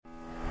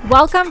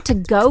Welcome to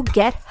Go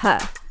Get Her,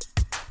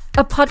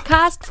 a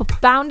podcast for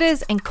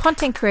founders and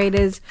content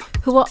creators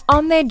who are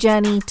on their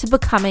journey to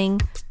becoming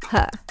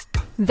her.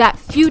 That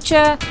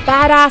future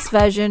badass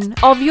version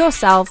of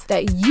yourself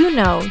that you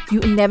know you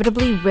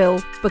inevitably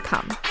will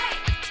become.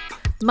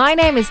 My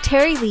name is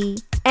Terry Lee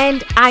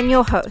and I'm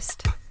your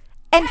host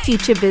and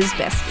future biz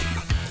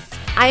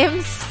bestie. I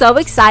am so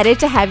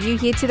excited to have you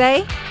here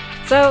today.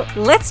 So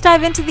let's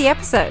dive into the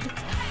episode.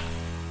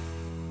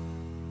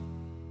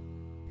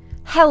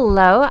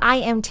 Hello, I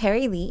am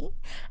Terry Lee,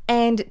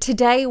 and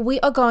today we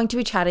are going to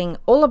be chatting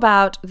all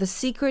about the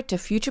secret to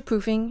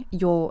future-proofing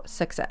your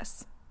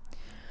success.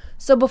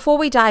 So before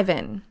we dive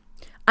in,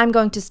 I'm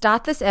going to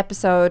start this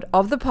episode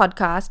of the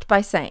podcast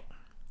by saying,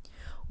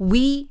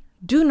 we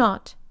do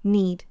not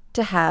need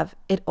to have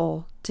it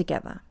all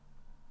together.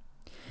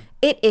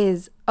 It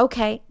is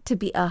okay to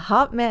be a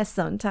hot mess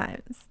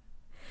sometimes.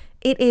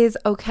 It is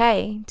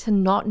okay to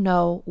not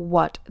know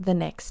what the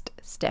next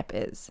step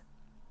is.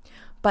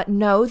 But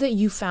know that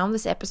you found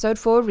this episode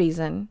for a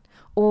reason,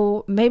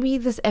 or maybe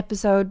this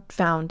episode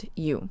found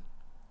you.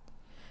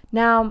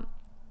 Now,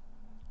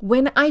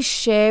 when I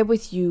share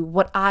with you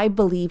what I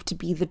believe to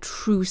be the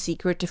true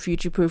secret to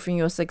future-proofing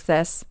your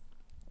success,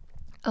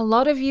 a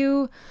lot of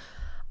you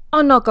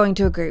are not going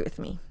to agree with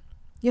me.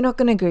 You're not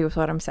going to agree with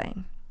what I'm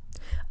saying.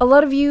 A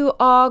lot of you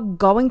are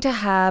going to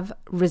have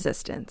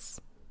resistance.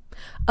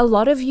 A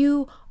lot of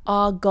you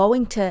are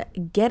going to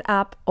get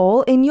up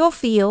all in your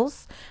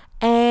feels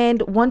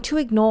and want to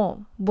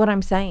ignore what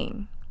I'm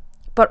saying.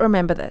 But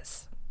remember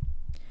this,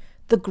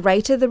 the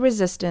greater the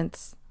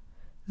resistance,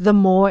 the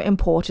more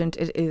important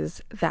it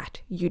is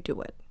that you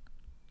do it.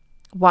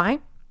 Why?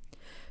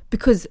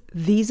 Because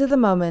these are the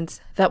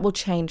moments that will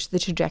change the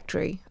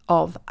trajectory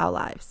of our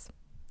lives.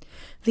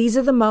 These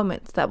are the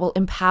moments that will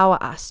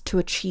empower us to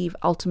achieve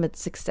ultimate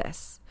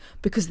success,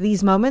 because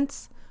these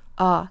moments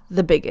are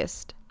the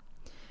biggest.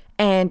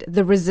 And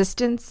the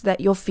resistance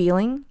that you're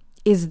feeling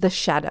is the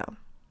shadow.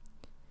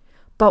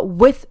 But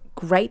with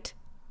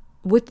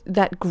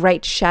that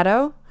great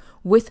shadow,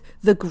 with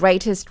the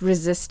greatest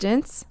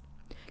resistance,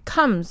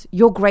 comes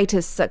your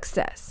greatest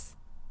success.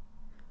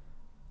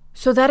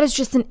 So that is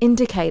just an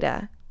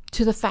indicator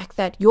to the fact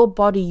that your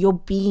body, your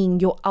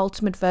being, your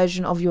ultimate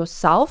version of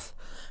yourself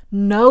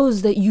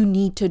knows that you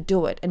need to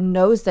do it and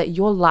knows that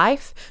your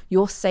life,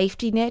 your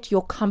safety net,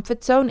 your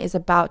comfort zone is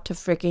about to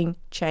freaking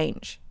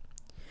change.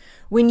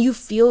 When you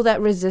feel that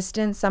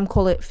resistance, some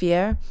call it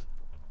fear,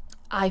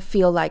 I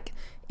feel like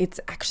it's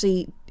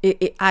actually,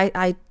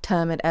 I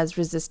term it as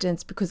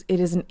resistance because it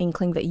is an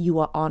inkling that you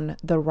are on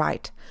the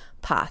right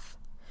path.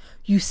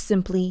 You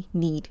simply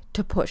need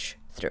to push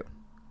through.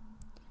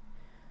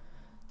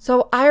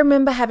 So I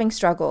remember having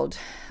struggled.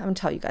 I'm going to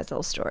tell you guys a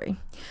little story.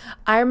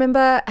 I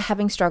remember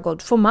having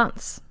struggled for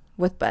months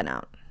with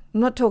burnout.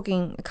 I'm not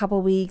talking a couple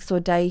of weeks or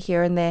a day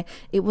here and there.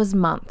 It was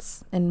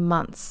months and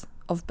months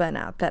of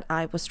burnout that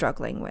I was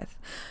struggling with.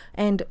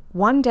 And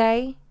one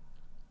day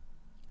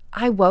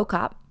I woke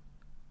up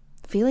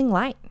feeling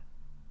light.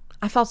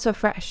 I felt so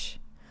fresh.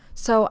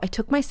 So I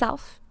took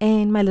myself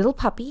and my little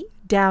puppy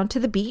down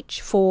to the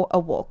beach for a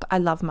walk. I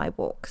love my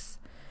walks.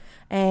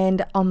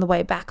 And on the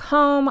way back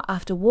home,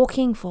 after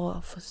walking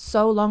for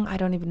so long, I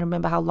don't even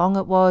remember how long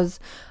it was.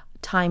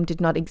 Time did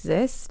not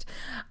exist.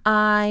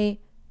 I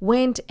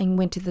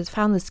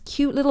found this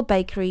cute little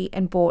bakery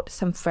and bought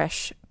some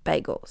fresh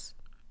bagels.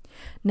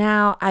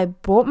 Now, I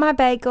bought my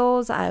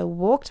bagels, I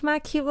walked my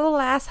cute little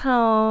ass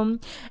home,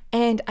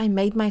 and I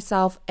made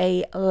myself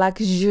a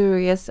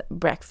luxurious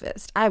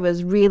breakfast. I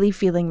was really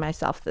feeling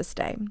myself this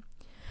day.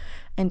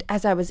 And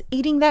as I was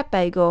eating that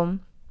bagel,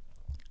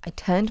 I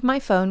turned my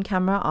phone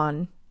camera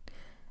on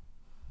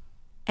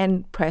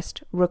and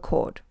pressed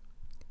record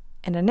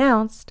and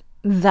announced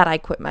that I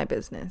quit my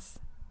business.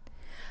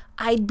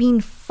 I'd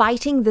been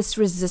fighting this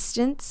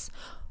resistance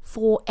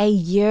for a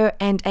year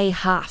and a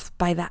half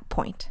by that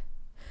point.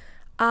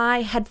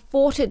 I had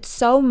fought it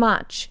so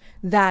much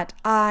that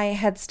I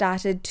had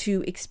started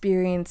to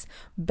experience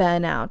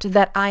burnout,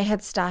 that I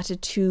had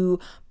started to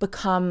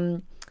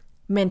become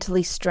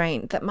mentally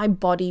strained, that my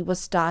body was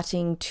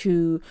starting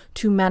to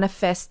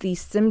manifest these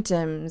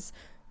symptoms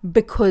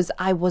because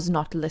I was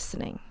not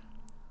listening.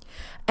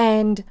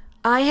 And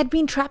I had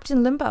been trapped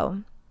in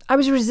limbo. I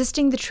was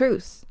resisting the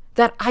truth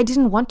that I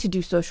didn't want to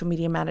do social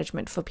media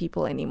management for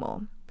people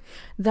anymore.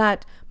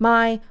 That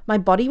my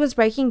body was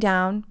breaking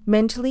down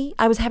mentally.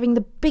 I was having the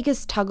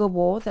biggest tug of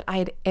war that I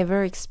had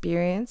ever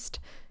experienced,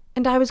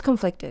 and I was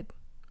conflicted.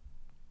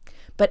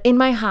 But in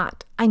my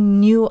heart, I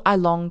knew I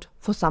longed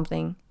for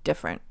something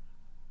different.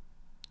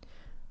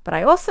 But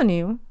I also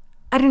knew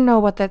I didn't know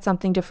what that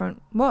something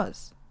different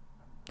was.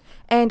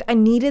 And I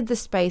needed the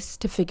space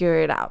to figure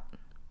it out.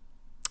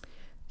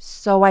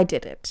 So I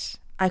did it.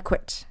 I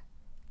quit.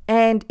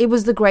 And it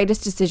was the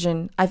greatest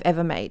decision I've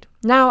ever made.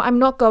 Now, I'm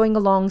not going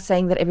along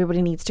saying that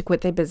everybody needs to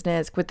quit their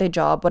business, quit their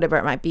job, whatever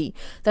it might be.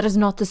 That is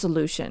not the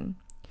solution.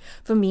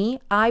 For me,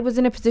 I was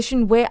in a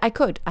position where I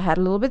could. I had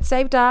a little bit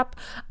saved up.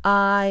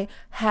 I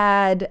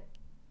had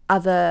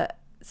other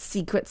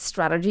secret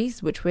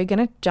strategies, which we're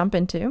going to jump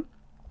into.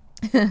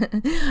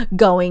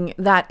 going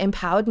that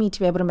empowered me to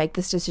be able to make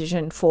this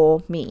decision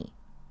for me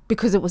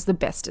because it was the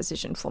best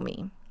decision for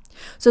me.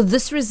 So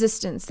this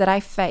resistance that I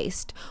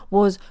faced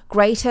was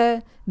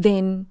greater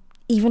than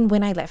even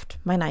when I left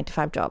my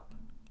 9-to-5 job.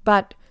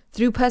 But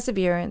through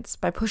perseverance,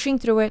 by pushing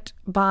through it,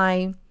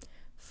 by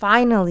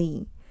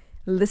finally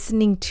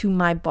listening to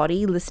my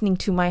body, listening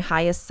to my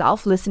higher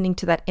self, listening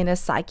to that inner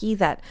psyche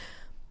that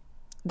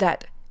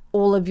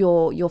all of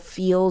your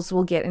feels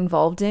will get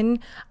involved in,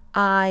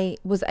 I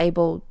was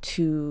able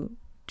to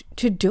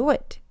do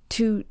it,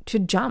 to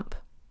jump.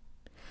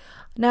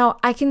 Now,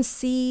 I can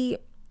see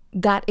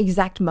that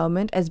exact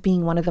moment as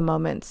being one of the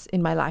moments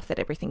in my life that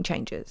everything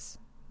changes.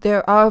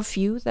 There are a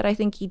few that I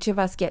think each of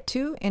us get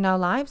to in our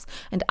lives,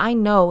 and I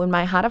know in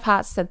my heart of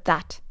hearts that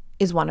that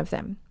is one of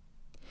them.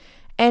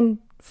 And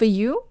for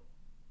you,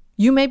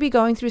 you may be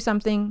going through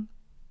something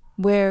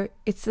where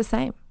it's the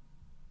same.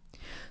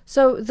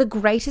 So the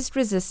greatest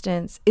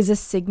resistance is a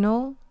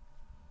signal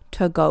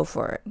to go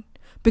for it,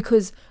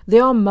 because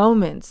there are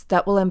moments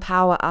that will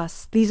empower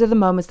us. These are the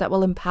moments that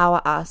will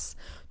empower us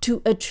to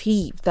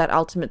achieve that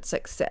ultimate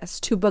success,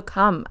 to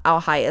become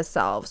our higher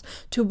selves,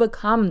 to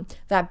become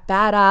that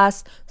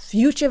badass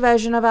future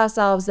version of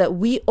ourselves that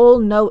we all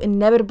know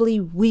inevitably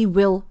we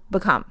will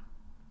become.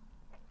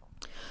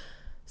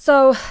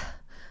 So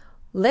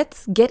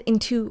let's get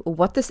into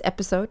what this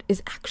episode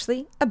is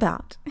actually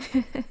about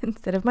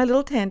instead of my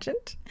little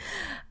tangent,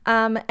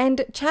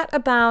 and chat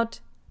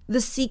about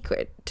the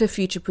secret to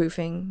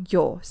future-proofing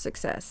your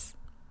success.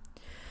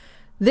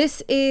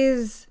 This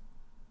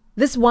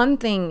one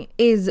thing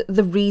is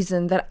the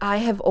reason that I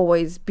have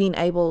always been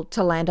able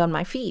to land on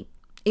my feet.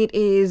 It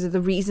is the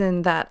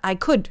reason that I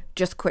could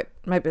just quit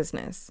my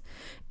business.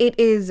 It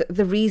is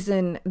the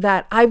reason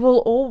that I will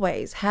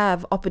always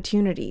have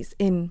opportunities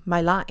in my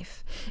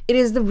life. It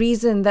is the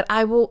reason that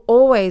I will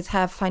always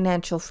have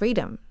financial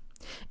freedom.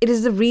 It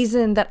is the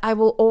reason that I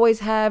will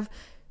always have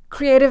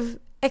creative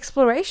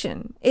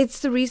exploration. It's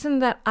the reason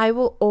that I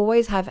will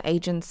always have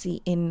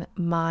agency in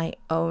my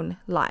own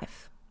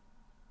life.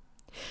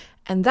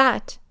 And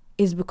that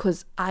is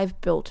because I've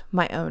built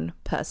my own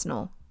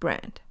personal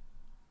brand.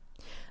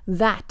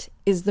 That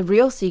is the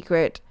real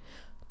secret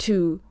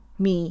to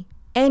me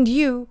and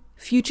you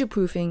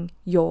future-proofing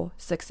your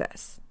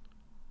success.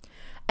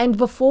 And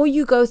before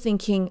you go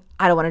thinking,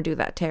 I don't want to do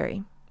that,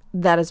 Terry,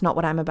 that is not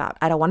what I'm about.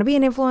 I don't want to be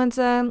an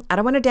influencer. I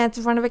don't want to dance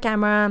in front of a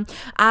camera.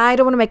 I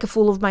don't want to make a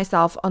fool of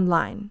myself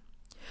online.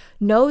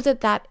 Know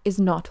that that is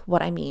not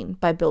what I mean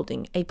by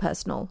building a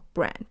personal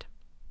brand.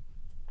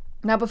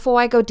 Now, before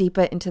I go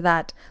deeper into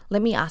that,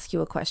 let me ask you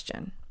a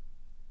question.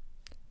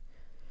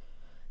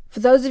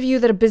 For those of you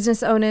that are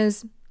business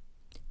owners,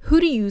 who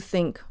do you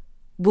think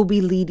will be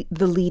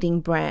the leading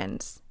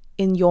brands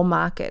in your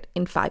market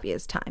in 5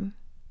 years' time?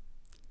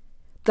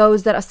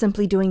 Those that are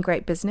simply doing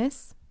great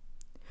business?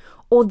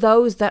 Or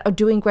those that are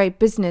doing great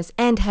business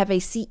and have a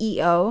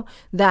CEO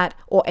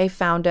or a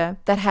founder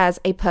that has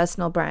a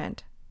personal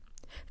brand,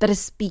 that is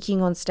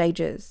speaking on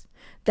stages,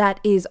 that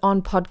is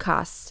on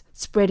podcasts,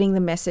 spreading the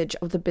message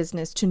of the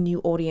business to new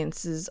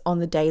audiences on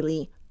the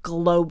daily,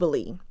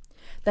 globally,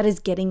 that is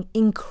getting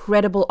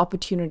incredible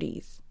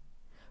opportunities,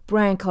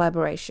 brand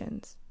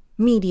collaborations,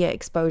 media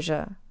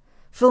exposure,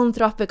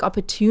 philanthropic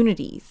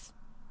opportunities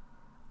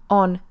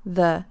on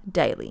the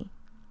daily,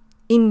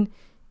 in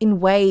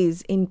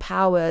ways, in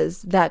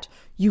powers that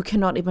you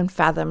cannot even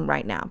fathom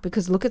right now.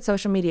 Because look at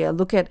social media,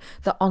 look at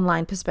the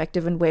online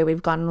perspective and where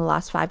we've gone in the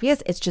last 5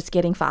 years. It's just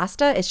getting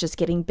faster, it's just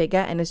getting bigger,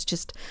 and it's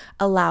just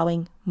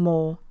allowing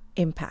more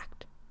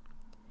impact.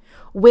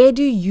 Where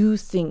do you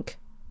think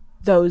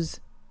the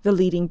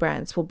leading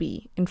brands will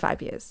be in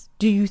 5 years?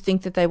 Do you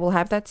think that they will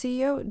have that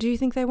CEO? Do you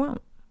think they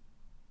won't?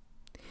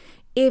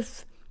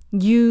 If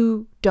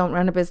you don't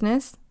run a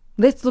business,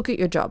 let's look at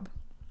your job.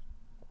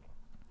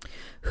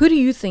 Who do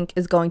you think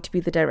is going to be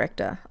the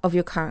director of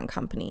your current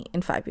company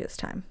in 5 years'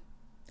 time?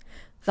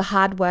 The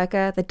hard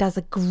worker that does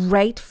a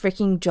great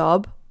freaking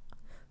job,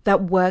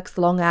 that works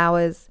long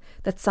hours,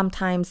 that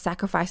sometimes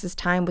sacrifices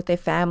time with their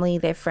family,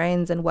 their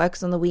friends, and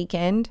works on the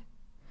weekend?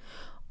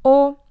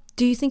 Or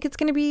do you think it's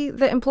going to be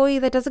the employee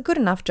that does a good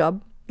enough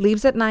job,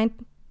 leaves at 9,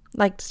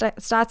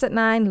 starts at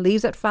 9,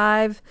 leaves at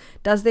 5,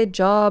 does their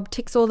job,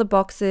 ticks all the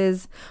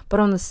boxes, but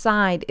on the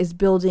side is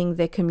building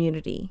their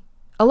community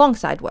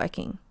alongside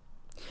working?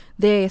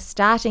 They're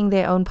starting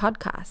their own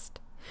podcast.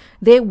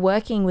 They're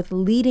working with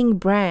leading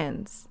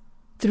brands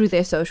through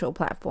their social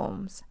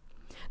platforms.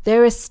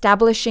 They're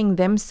establishing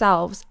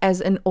themselves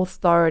as an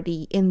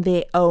authority in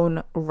their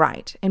own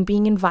right and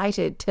being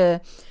invited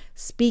to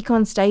speak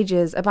on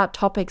stages about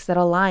topics that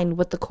align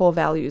with the core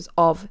values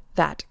of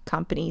that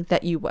company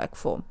that you work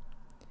for.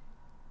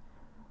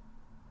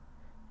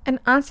 And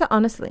answer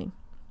honestly.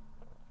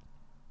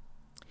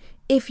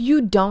 If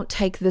you don't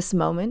take this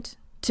moment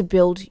to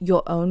build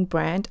your own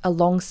brand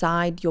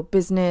alongside your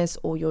business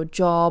or your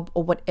job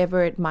or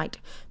whatever it might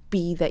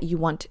be that you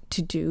want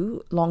to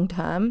do long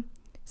term,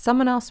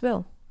 someone else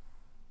will.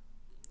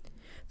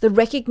 The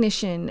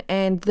recognition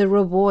and the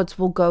rewards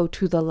will go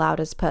to the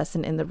loudest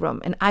person in the room.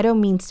 And I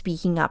don't mean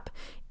speaking up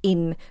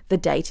in the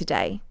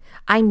day-to-day.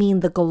 I mean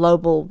the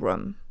global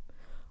room.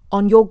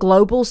 On your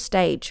global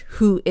stage,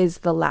 who is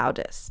the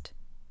loudest?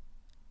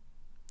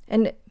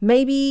 And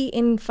maybe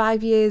in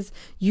 5 years,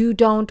 you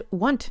don't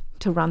want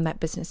to run that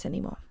business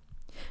anymore.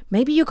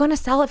 Maybe you're going to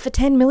sell it for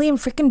 $10 million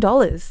freaking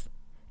dollars.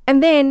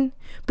 And then,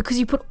 because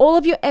you put all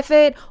of your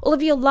effort, all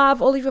of your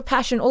love, all of your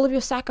passion, all of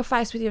your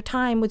sacrifice with your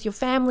time, with your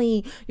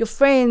family, your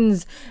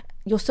friends,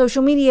 your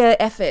social media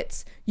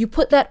efforts, you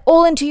put that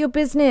all into your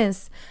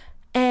business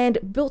and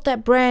built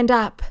that brand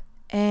up.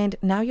 And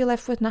now you're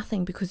left with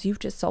nothing because you've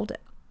just sold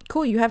it.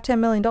 Cool, you have $10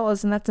 million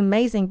and that's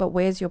amazing, but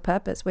where's your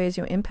purpose? Where's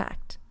your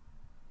impact?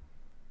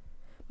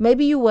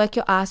 Maybe you work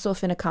your ass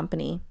off in a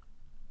company,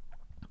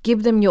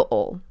 give them your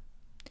all,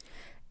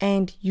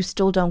 and you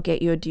still don't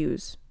get your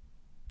dues.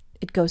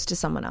 It goes to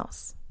someone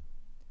else.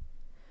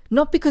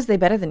 Not because they're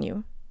better than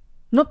you,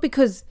 not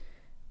because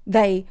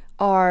they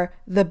are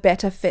the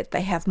better fit,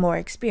 they have more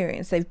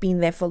experience, they've been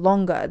there for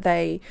longer,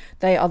 they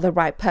are the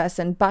right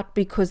person, but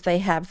because they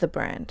have the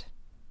brand.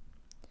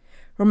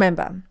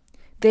 Remember,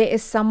 there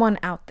is someone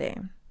out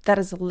there that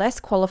is less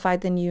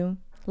qualified than you,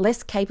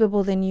 less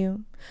capable than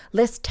you,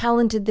 less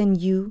talented than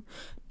you,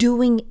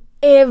 doing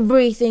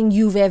everything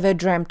you've ever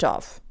dreamt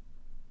of.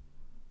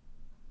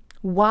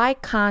 Why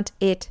can't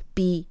it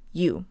be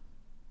you?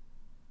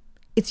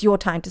 It's your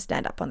time to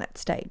stand up on that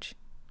stage.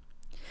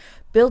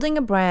 Building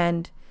a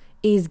brand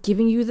is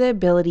giving you the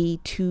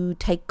ability to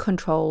take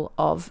control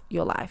of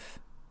your life,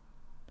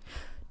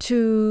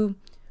 to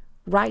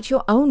write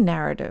your own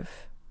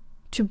narrative,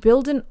 to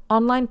build an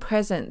online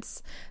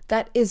presence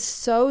that is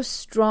so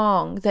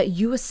strong that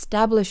you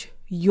establish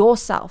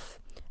yourself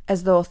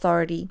as the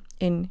authority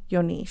in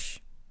your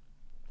niche.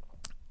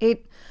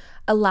 It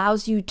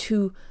allows you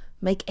to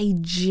make a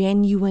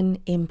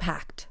genuine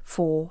impact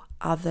for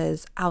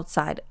others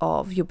outside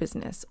of your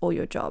business or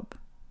your job.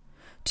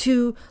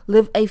 To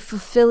live a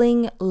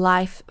fulfilling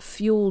life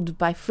fueled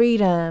by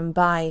freedom,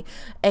 by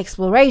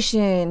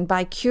exploration,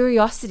 by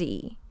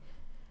curiosity,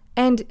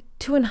 and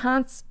to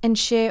enhance and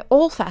share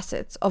all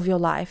facets of your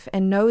life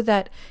and know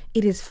that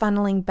it is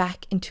funneling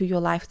back into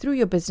your life through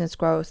your business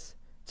growth,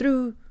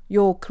 through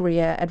your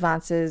career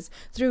advances,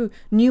 through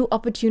new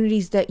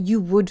opportunities that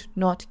you would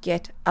not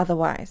get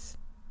otherwise.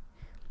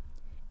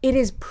 It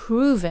is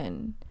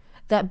proven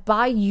that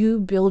by you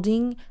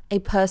building a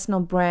personal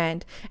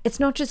brand, it's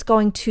not just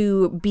going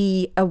to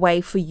be a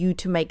way for you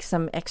to make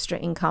some extra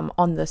income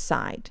on the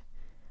side.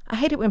 I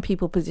hate it when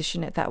people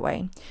position it that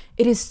way.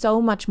 It is so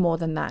much more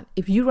than that.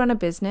 If you run a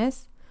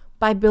business,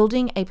 by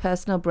building a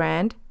personal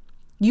brand,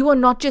 you are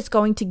not just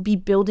going to be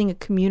building a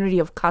community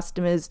of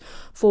customers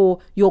for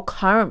your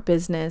current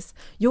business.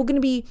 You're going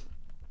to be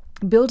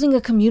building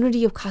a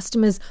community of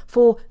customers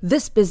for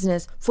this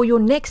business, for your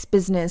next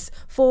business,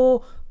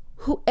 for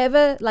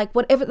whoever, like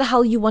whatever the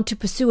hell you want to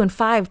pursue in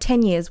 5,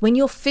 10 years. When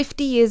you're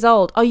 50 years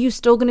old, are you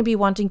still going to be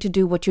wanting to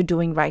do what you're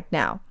doing right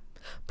now?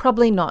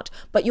 Probably not,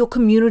 but your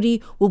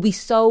community will be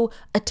so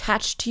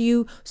attached to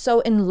you, so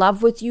in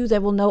love with you, they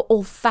will know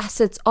all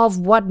facets of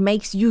what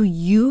makes you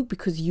you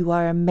because you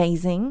are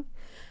amazing,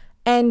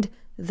 and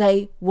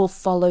they will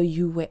follow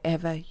you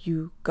wherever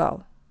you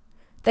go.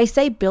 They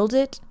say build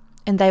it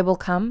and they will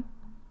come.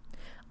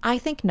 I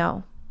think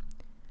no.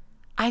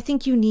 I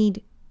think you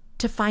need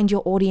to find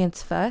your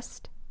audience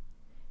first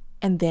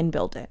and then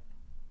build it.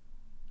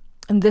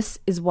 And this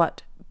is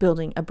what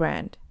building a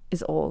brand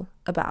is all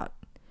about.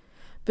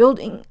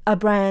 Building a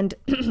brand,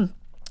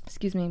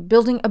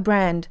 building a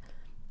brand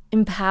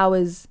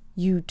empowers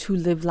you to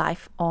live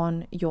life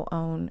on your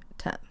own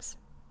terms.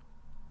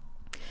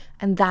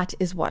 And that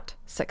is what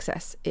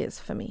success is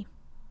for me.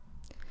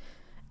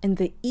 And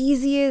the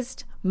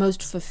easiest,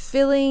 most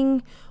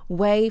fulfilling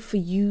way for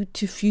you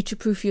to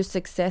future-proof your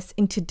success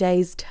in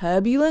today's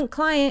turbulent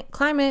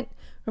climate,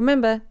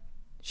 remember,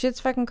 shit's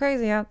fucking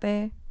crazy out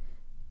there,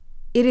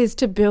 it is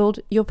to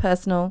build your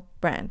personal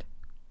brand.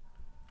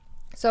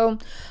 So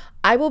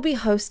I will be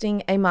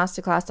hosting a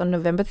masterclass on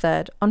November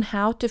 3rd on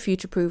how to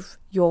future-proof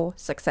your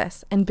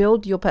success and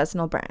build your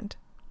personal brand.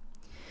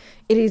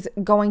 It is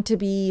going to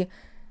be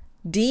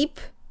deep.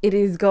 It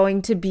is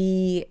going to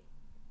be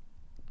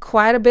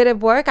quite a bit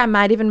of work. I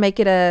might even make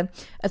it a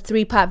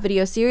 3-part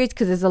video series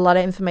because there's a lot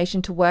of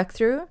information to work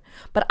through.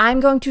 But I'm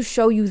going to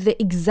show you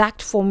the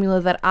exact formula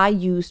that I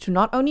use to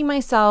not only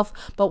myself,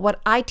 but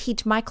what I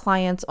teach my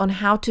clients on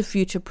how to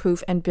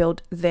future-proof and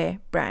build their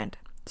brand.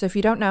 So if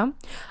you don't know,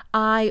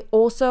 I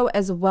also,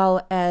 as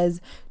well as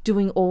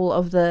doing all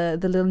of the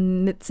little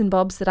nits and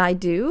bobs that I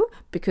do,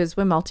 because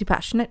we're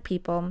multi-passionate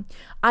people,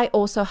 I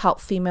also help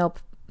female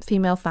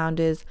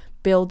founders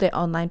build their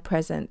online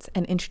presence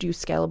and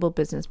introduce scalable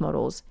business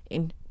models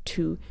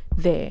into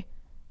their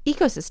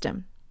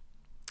ecosystem.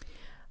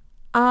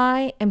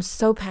 I am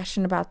so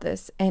passionate about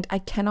this, and I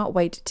cannot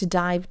wait to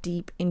dive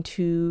deep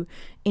into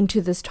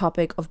this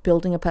topic of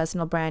building a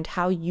personal brand,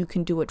 how you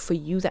can do it for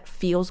you that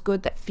feels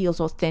good, that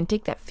feels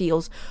authentic, that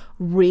feels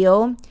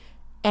real,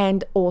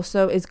 and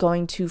also is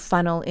going to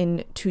funnel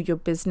into your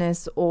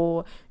business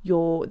or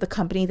the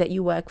company that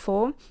you work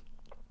for.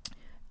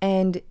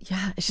 And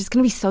yeah, it's just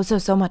going to be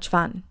so much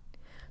fun.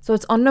 So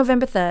it's on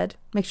November 3rd.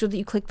 Make sure that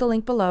you click the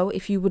link below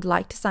if you would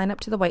like to sign up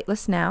to the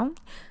waitlist now.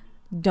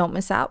 Don't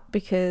miss out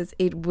because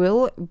it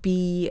will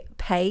be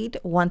paid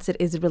once it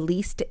is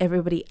released to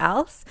everybody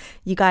else.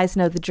 You guys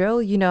know the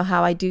drill. You know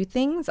how I do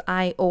things.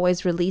 I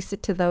always release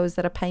it to those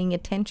that are paying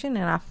attention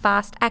and are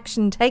fast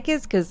action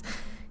takers because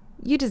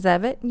you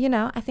deserve it. You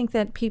know, I think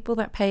that people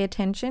that pay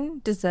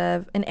attention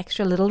deserve an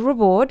extra little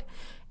reward.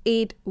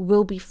 It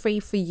will be free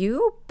for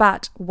you,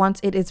 but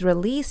once it is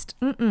released,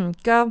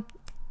 go.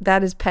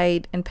 That is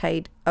paid and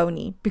paid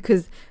only,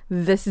 because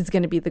this is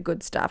going to be the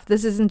good stuff.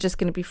 This isn't just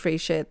going to be free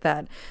shit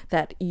that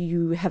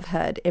you have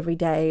heard every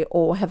day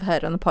or have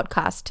heard on the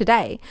podcast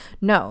today.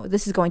 No,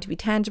 this is going to be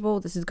tangible.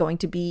 This is going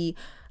to be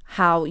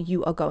how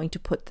you are going to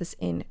put this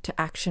into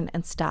action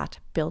and start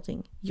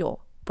building your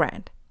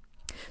brand.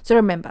 So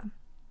remember,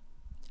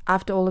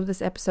 after all of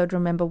this episode,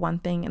 remember one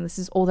thing, and this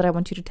is all that I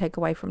want you to take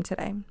away from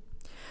today.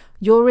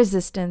 Your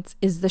resistance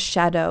is the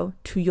shadow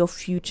to your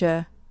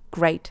future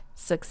great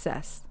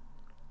success.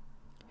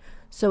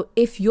 So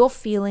if you're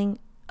feeling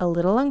a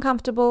little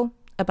uncomfortable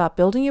about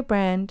building your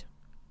brand,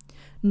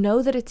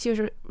 know that it's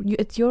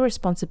your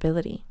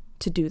responsibility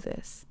to do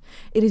this.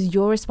 It is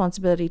your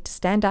responsibility to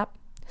stand up,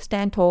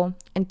 stand tall,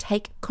 and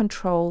take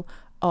control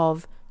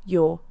of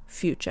your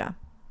future.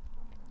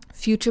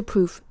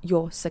 Future-proof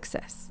your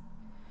success.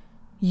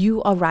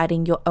 You are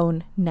writing your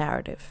own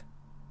narrative,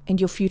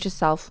 and your future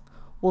self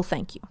will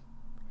thank you,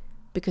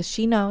 because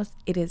she knows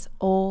it is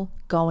all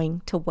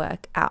going to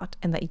work out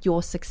and that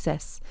your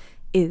success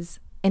is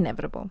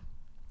inevitable.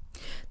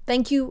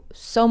 Thank you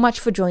so much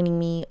for joining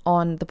me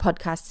on the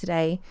podcast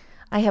today.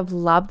 I have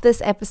loved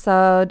this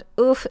episode.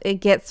 Oof, it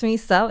gets me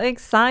so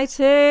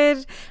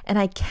excited. And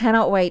I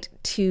cannot wait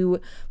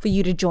for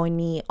you to join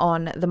me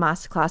on the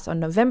masterclass on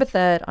November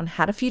 3rd on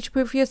how to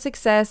future-proof your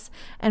success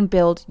and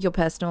build your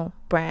personal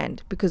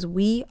brand, because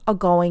we are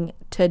going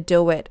to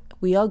do it.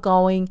 We are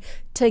going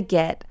to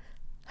get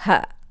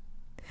her.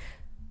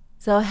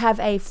 So have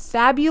a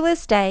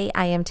fabulous day.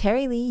 I am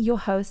Terry Lee, your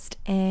host,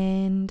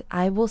 and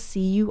I will see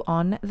you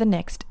on the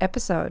next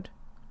episode.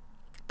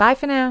 Bye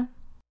for now.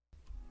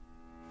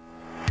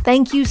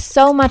 Thank you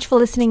so much for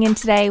listening in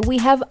today. We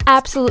have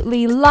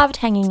absolutely loved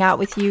hanging out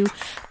with you.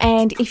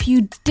 And if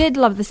you did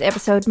love this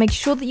episode, make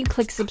sure that you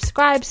click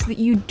subscribe so that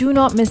you do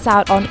not miss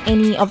out on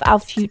any of our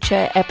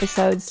future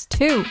episodes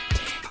too.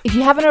 If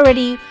you haven't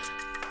already,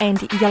 and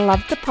you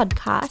love the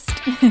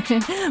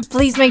podcast,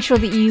 please make sure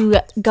that you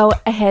go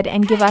ahead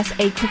and give us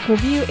a quick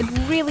review.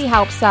 It really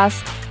helps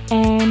us.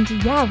 And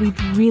yeah, we'd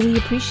really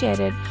appreciate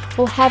it.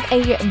 Well, have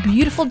a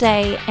beautiful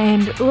day.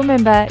 And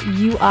remember,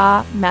 you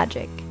are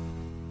magic.